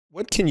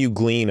What can you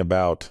glean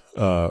about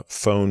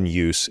phone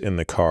use in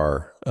the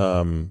car?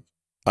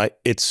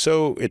 It's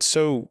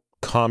so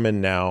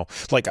common now.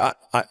 Like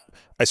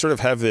I sort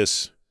of have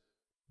this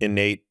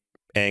innate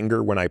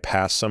anger when I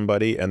pass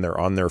somebody and they're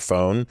on their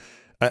phone.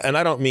 And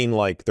I don't mean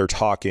like they're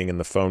talking and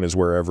the phone is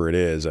wherever it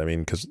is. I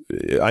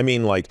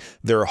mean like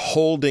they're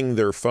holding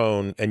their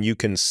phone and you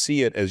can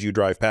see it as you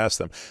drive past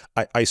them.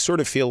 I sort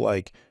of feel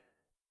like,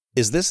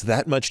 is this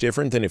that much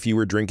different than if you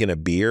were drinking a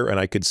beer and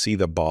I could see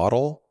the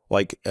bottle?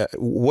 Like,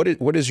 what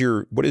is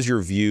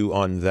your view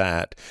on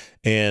that?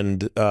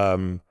 And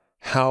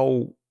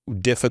how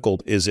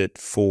difficult is it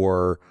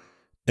for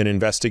an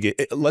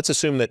investigate? Let's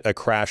assume that a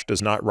crash does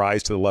not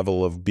rise to the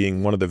level of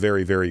being one of the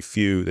very, very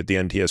few that the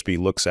NTSB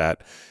looks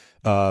at.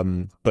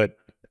 But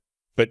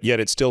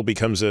yet it still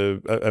becomes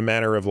a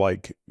matter of,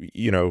 like,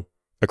 you know,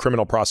 a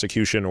criminal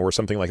prosecution or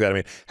something like that. I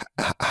mean,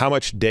 how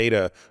much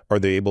data are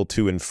they able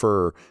to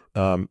infer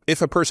if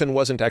a person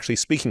wasn't actually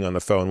speaking on the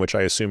phone, which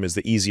I assume is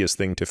the easiest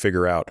thing to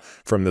figure out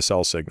from the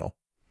cell signal?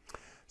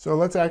 So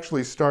let's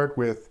actually start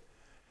with,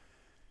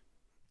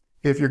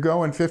 if you're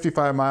going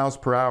 55 miles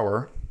per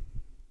hour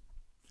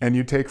and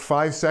you take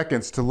 5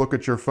 seconds to look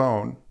at your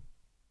phone,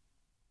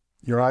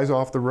 your eyes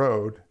off the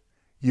road,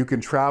 you can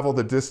travel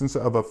the distance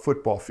of a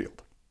football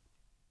field.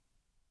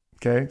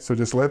 Okay, so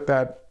just let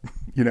that,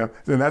 you know,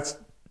 and that's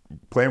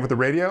playing with the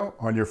radio,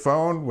 on your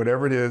phone,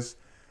 whatever it is.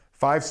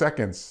 5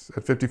 seconds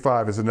at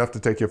 55 is enough to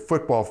take you a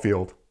football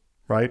field,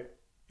 right?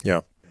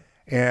 Yeah.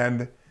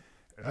 And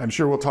I'm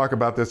sure we'll talk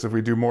about this if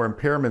we do more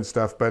impairment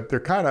stuff, but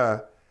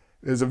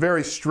there's a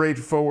very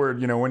straightforward,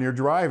 you know, when you're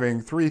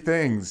driving, 3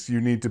 things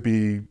you need to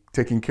be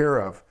taking care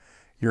of: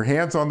 your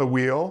hands on the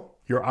wheel,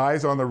 your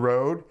eyes on the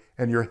road,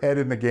 and your head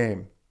in the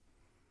game.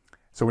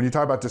 So when you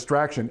talk about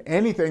distraction,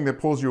 anything that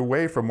pulls you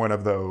away from one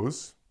of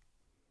those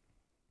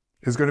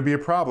is going to be a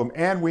problem.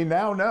 And we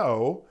now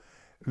know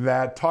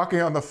that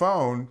talking on the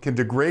phone can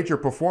degrade your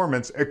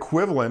performance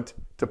equivalent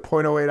to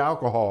 0.08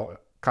 alcohol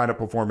kind of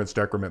performance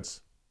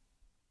decrements.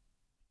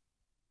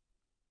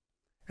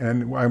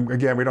 And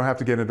again, we don't have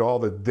to get into all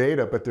the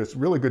data, but there's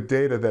really good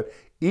data that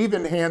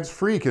even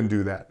hands-free can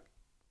do that.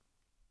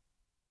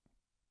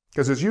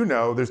 Because as you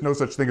know, there's no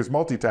such thing as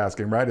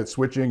multitasking, right? It's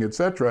switching,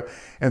 etc.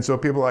 And so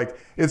people are like,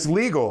 it's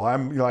legal.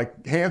 I'm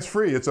like,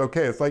 hands-free, it's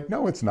okay. It's like,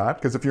 no, it's not.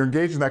 Because if you're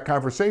engaged in that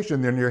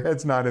conversation, then your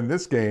head's not in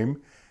this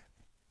game,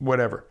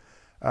 whatever.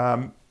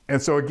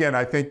 And so again,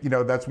 I think, you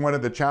know, that's one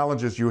of the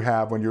challenges you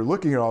have when you're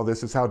looking at all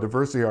this, is how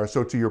diverse they are.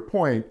 So to your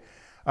point,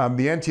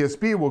 the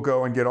NTSB will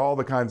go and get all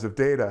the kinds of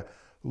data.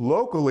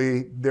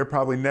 Locally, they're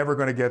probably never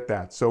going to get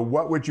that. So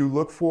what would you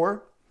look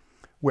for?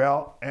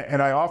 Well,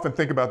 and I often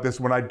think about this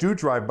when I do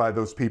drive by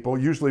those people,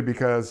 usually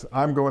because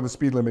I'm going the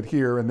speed limit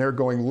here and they're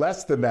going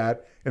less than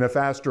that in a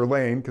faster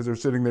lane because they're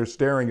sitting there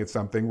staring at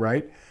something,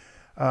 right?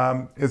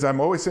 Is I'm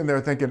always sitting there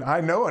thinking,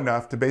 I know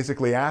enough to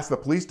basically ask the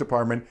police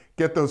department,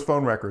 get those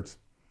phone records.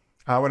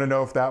 I want to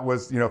know if that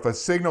was, you know, if a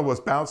signal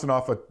was bouncing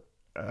off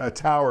a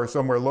tower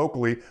somewhere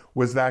locally,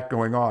 was that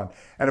going on?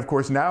 And of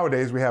course,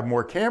 nowadays we have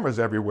more cameras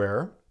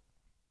everywhere.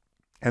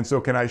 And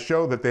so can I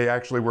show that they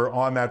actually were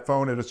on that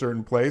phone at a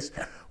certain place,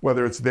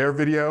 whether it's their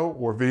video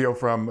or video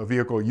from a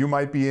vehicle you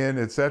might be in,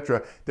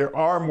 etc. There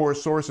are more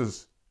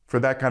sources for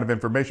that kind of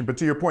information. But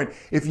to your point,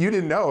 if you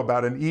didn't know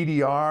about an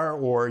EDR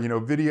or, you know,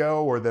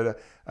 video, or that,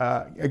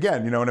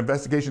 again, you know, an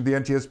investigation of the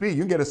NTSB, you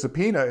can get a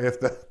subpoena if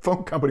the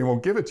phone company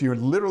won't give it to you,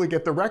 and literally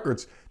get the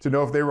records to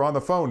know if they were on the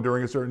phone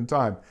during a certain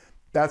time.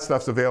 That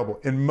stuff's available.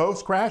 In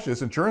most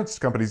crashes, insurance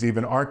companies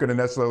even aren't going to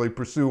necessarily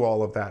pursue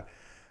all of that.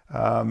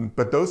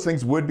 But those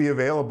things would be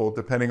available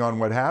depending on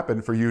what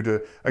happened for you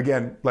to,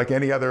 again, like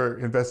any other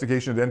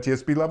investigation at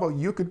NTSB level,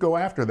 you could go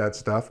after that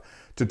stuff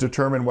to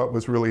determine what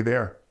was really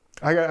there.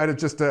 I got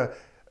just a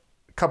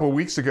couple of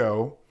weeks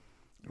ago,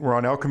 we're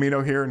on El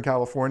Camino here in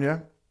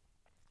California.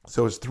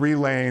 So it's 3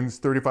 lanes,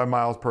 35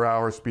 miles per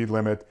hour speed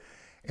limit.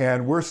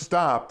 And we're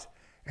stopped,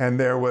 and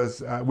there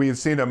was, we had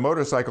seen a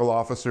motorcycle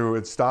officer who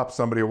had stopped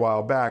somebody a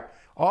while back.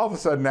 All of a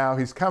sudden now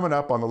he's coming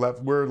up on the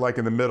left. We're like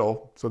in the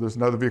middle, so there's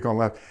another vehicle on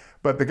the left.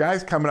 But the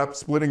guy's coming up,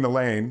 splitting the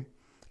lane,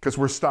 because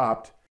we're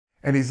stopped.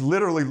 And he's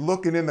literally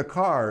looking in the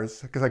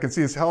cars, because I can see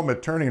his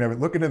helmet turning and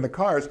everything, looking in the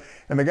cars.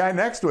 And the guy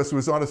next to us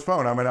was on his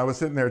phone. I mean, I was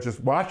sitting there just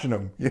watching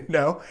him, you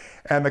know.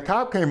 And the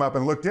cop came up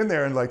and looked in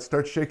there and like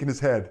starts shaking his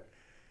head,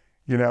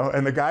 you know.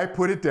 And the guy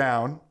put it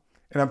down.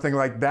 And I'm thinking,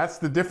 like, that's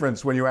the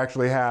difference when you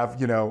actually have,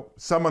 you know,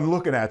 someone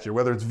looking at you,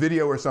 whether it's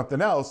video or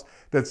something else,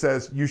 that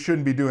says you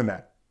shouldn't be doing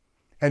that.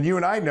 And you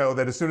and I know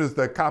that as soon as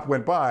the cop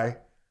went by,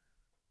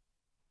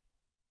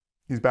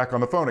 he's back on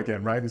the phone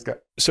again, right?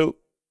 So,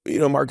 you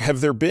know, Mark, have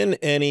there been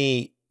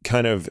any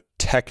kind of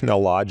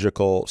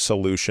technological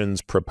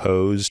solutions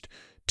proposed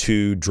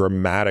to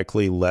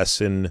dramatically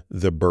lessen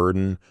the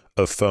burden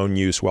of phone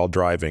use while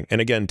driving? And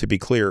again, to be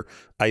clear,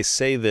 I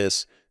say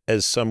this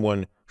as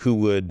someone who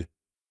would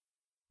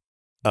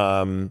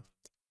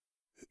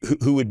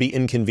be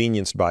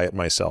inconvenienced by it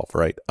myself,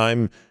 right?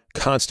 I'm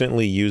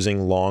constantly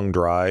using long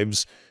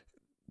drives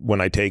when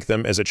I take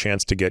them as a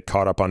chance to get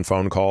caught up on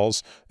phone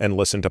calls and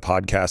listen to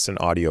podcasts and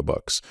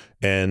audiobooks.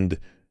 And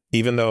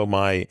even though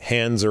my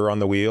hands are on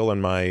the wheel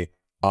and my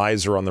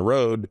eyes are on the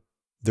road,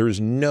 there's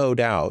no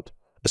doubt,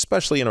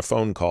 especially in a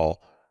phone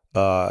call,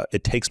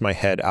 it takes my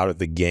head out of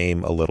the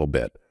game a little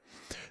bit.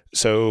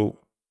 So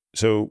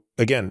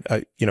again,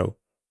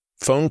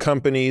 phone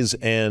companies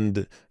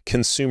and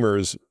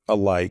consumers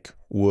alike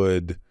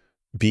would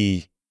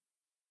be,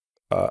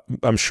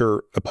 I'm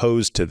sure,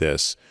 opposed to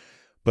this.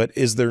 But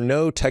is there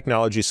no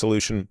technology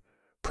solution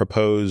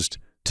proposed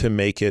to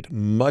make it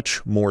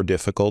much more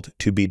difficult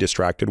to be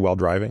distracted while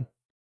driving?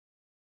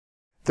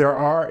 There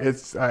are.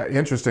 It's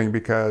interesting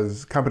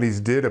because companies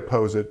did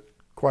oppose it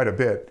quite a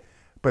bit,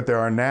 but there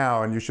are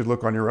now, and you should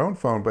look on your own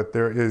phone, but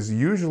there is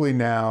usually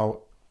now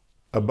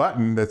a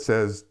button that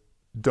says,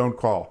 don't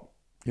call.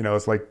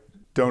 It's like,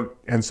 don't,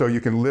 and so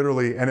you can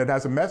literally, and it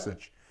has a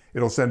message.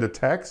 It'll send a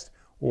text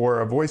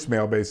or a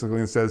voicemail basically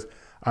and says,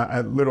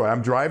 literally,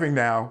 I'm driving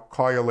now,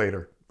 call you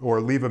later, or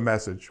leave a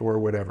message or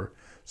whatever.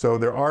 So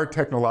there are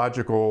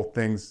technological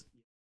things.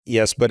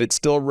 Yes, but it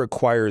still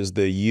requires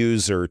the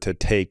user to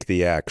take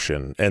the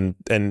action. And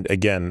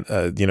again,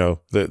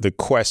 the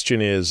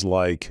question is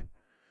like,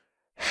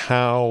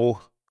 how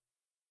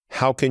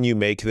can you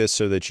make this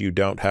so that you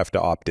don't have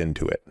to opt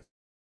into it?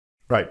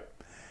 Right.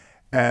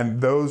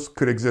 And those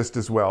could exist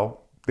as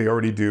well. They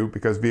already do,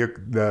 because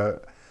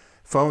the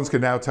phones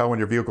can now tell when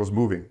your vehicle's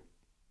moving.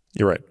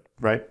 You're right.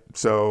 Right.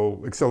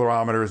 So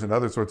accelerometers and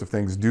other sorts of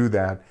things do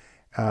that.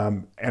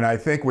 And I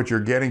think what you're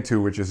getting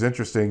to, which is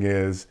interesting,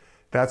 is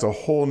that's a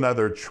whole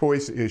nother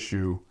choice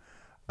issue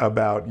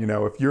about,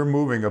 if you're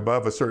moving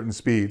above a certain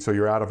speed, so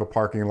you're out of a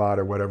parking lot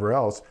or whatever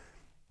else,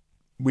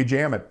 we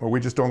jam it or we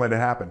just don't let it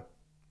happen,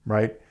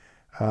 right?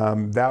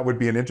 That would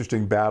be an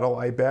interesting battle,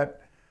 I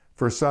bet,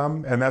 for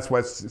some. And that's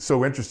what's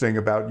so interesting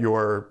about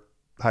your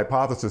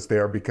hypothesis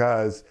there,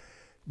 because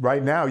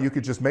right now you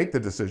could just make the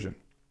decision.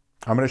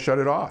 I'm going to shut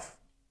it off,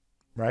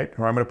 right?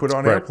 Or I'm going to put it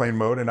on airplane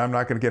mode and I'm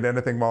not going to get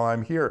anything while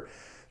I'm here.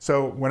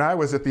 So when I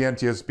was at the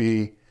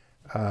NTSB,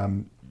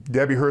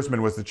 Debbie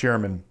Hersman was the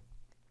chairman,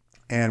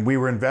 and we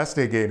were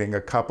investigating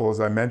a couple, as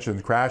I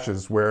mentioned,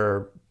 crashes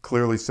where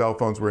clearly cell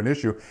phones were an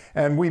issue.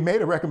 And we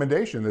made a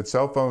recommendation that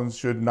cell phones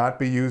should not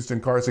be used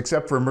in cars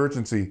except for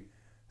emergency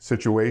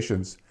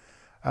situations.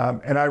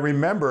 And I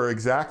remember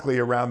exactly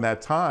around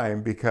that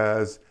time,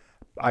 because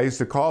I used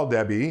to call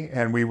Debbie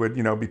and we would,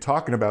 be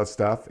talking about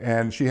stuff,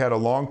 and she had a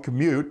long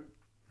commute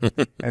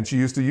and she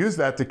used to use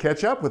that to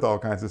catch up with all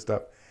kinds of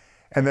stuff.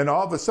 And then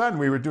all of a sudden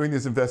we were doing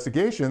these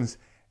investigations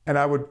and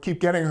I would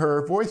keep getting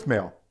her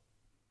voicemail,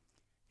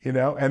 and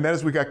then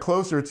as we got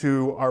closer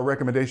to our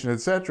recommendation, et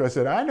cetera, I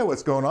said, I know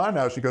what's going on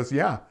now. She goes,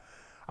 yeah,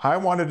 I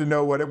wanted to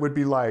know what it would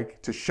be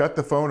like to shut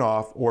the phone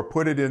off or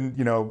put it in,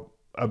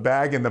 a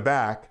bag in the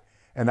back.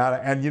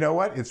 And you know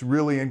what? It's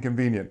really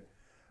inconvenient.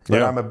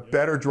 But I'm a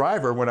better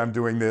driver when I'm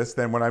doing this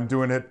than when I'm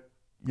doing it,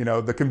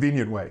 the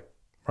convenient way,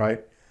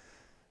 right?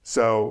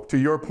 So to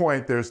your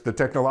point, there's the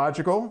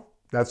technological,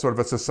 that's sort of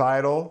a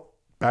societal,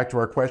 back to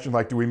our question,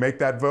 like, do we make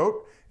that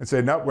vote and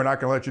say, no, we're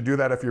not going to let you do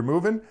that if you're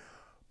moving?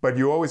 But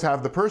you always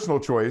have the personal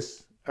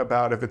choice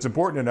about if it's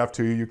important enough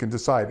to you, you can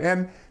decide.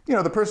 And,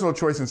 the personal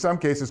choice in some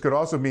cases could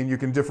also mean you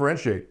can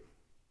differentiate,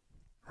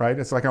 right?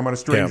 It's like I'm on a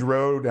strange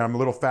road and I'm a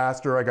little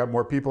faster, I got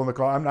more people in the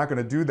car. I'm not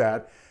going to do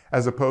that,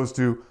 as opposed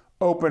to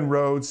open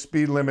roads,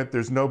 speed limit,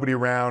 there's nobody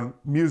around,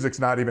 music's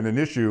not even an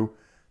issue.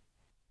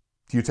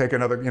 Do you take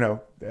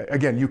another,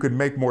 again, you could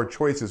make more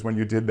choices when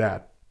you did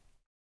that.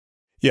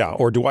 Yeah,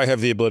 or do I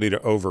have the ability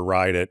to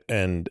override it?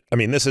 And I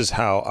mean, this is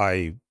how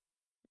I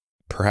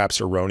perhaps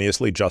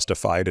erroneously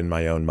justified in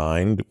my own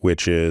mind,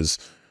 which is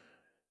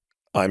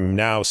I'm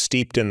now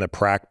steeped in the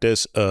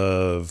practice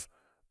of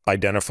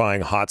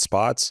identifying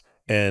hotspots,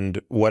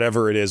 and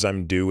whatever it is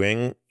I'm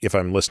doing, if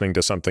I'm listening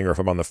to something or if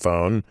I'm on the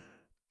phone,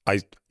 I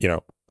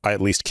at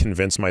least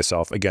convince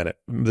myself, again,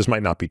 this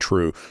might not be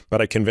true,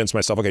 but I convince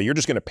myself, okay, you're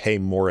just going to pay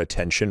more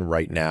attention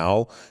right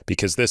now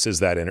because this is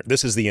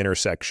the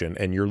intersection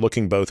and you're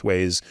looking both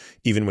ways,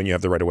 even when you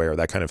have the right of way or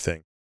that kind of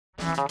thing.